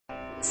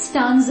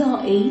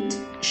Stanza 8,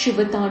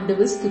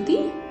 Shivatandava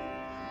Stuti.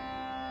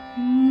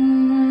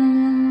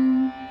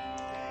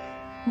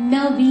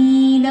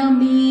 Navina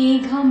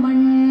megha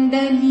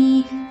mandali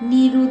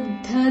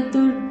niruddha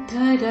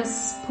durdhara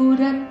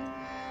sphurat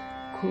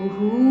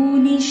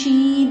kuhuni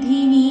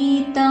shidhini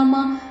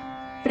tama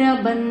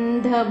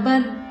prabandha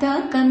baddha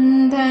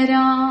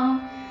kandhara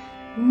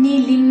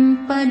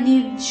nilimpa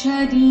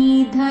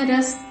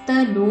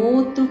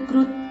nirjharidharastanotu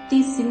krutti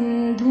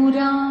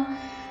sindhura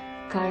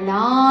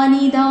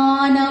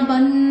Kalanidana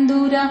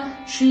bandhura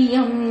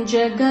shriyam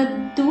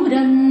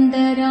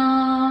jagadurandara.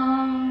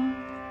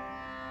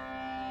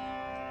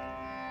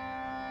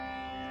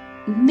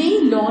 May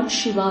Lord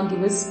Shiva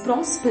give us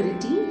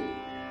prosperity,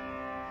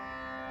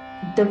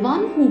 the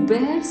one who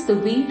bears the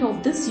weight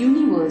of this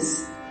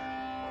universe,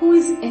 who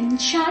is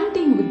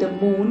enchanting with the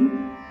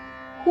moon,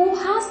 who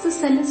has the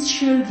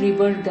celestial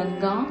river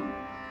Ganga,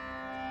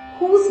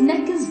 whose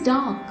neck is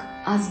dark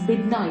as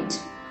midnight,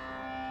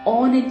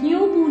 on a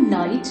new moon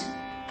night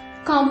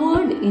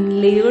covered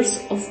in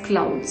layers of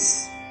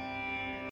clouds.